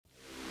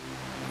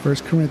1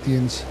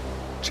 Corinthians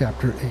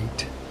chapter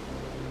 8.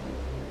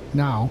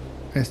 Now,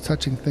 as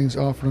touching things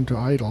offered unto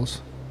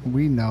idols,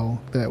 we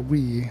know that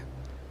we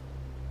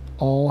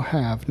all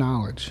have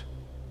knowledge.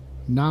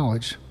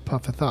 Knowledge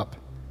puffeth up,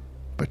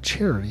 but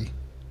charity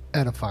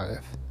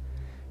edifieth.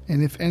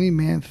 And if any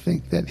man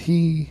think that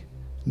he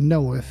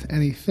knoweth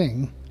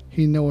anything,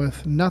 he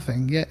knoweth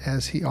nothing yet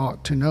as he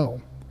ought to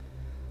know.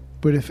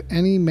 But if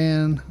any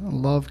man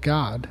love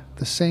God,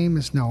 the same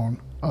is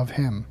known of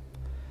him.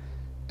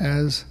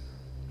 As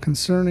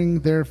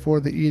concerning therefore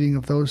the eating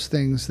of those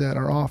things that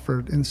are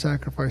offered in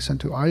sacrifice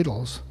unto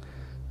idols,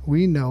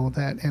 we know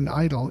that an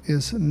idol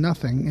is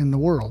nothing in the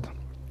world,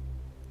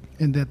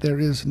 and that there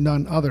is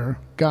none other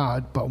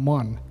God but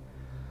one.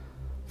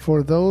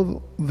 For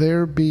though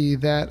there be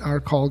that are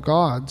called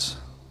gods,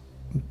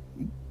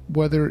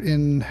 whether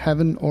in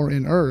heaven or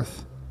in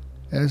earth,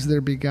 as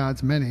there be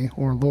gods many,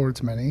 or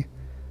lords many,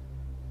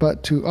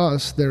 but to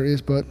us there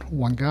is but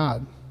one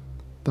God,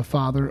 the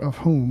Father, of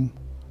whom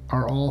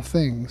are all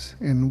things,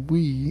 and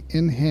we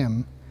in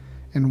him,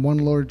 and one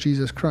Lord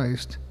Jesus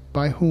Christ,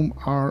 by whom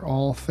are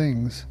all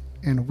things,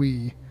 and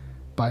we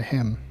by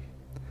him.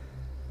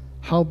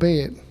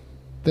 Howbeit,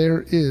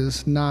 there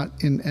is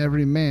not in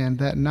every man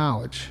that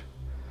knowledge.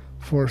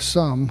 For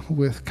some,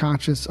 with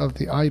conscience of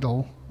the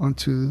idol,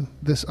 unto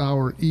this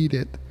hour eat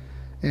it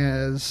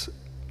as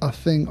a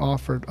thing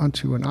offered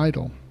unto an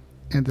idol,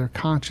 and their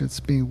conscience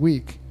being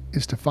weak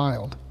is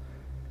defiled.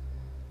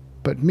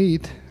 But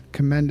meat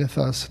commendeth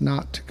us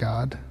not to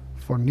God,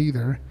 for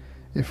neither,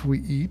 if we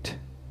eat,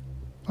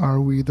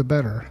 are we the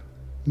better,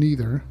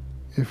 neither,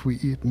 if we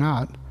eat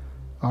not,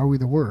 are we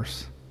the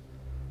worse.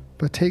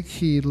 But take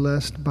heed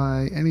lest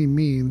by any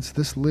means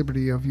this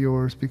liberty of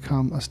yours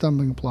become a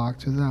stumbling block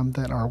to them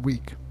that are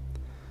weak.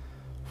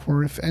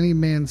 For if any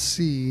man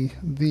see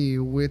thee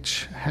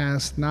which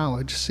hast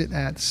knowledge sit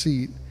at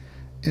seat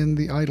in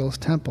the idol's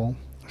temple,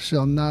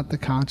 shall not the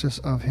conscience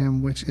of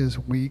him which is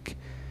weak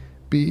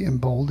be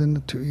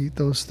emboldened to eat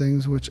those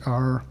things which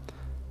are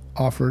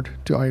offered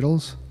to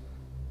idols?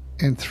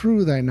 And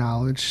through thy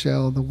knowledge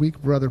shall the weak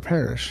brother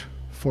perish,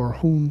 for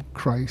whom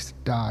Christ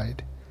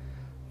died.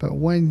 But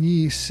when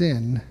ye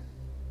sin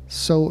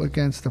so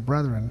against the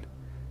brethren,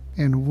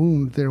 and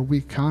wound their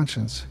weak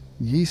conscience,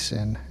 ye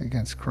sin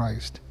against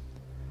Christ.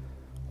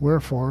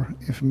 Wherefore,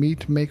 if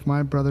meat make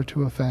my brother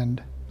to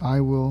offend, I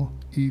will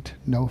eat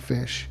no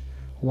fish,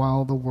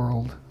 while the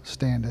world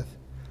standeth,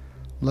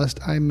 lest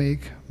I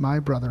make my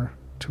brother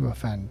to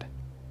offend.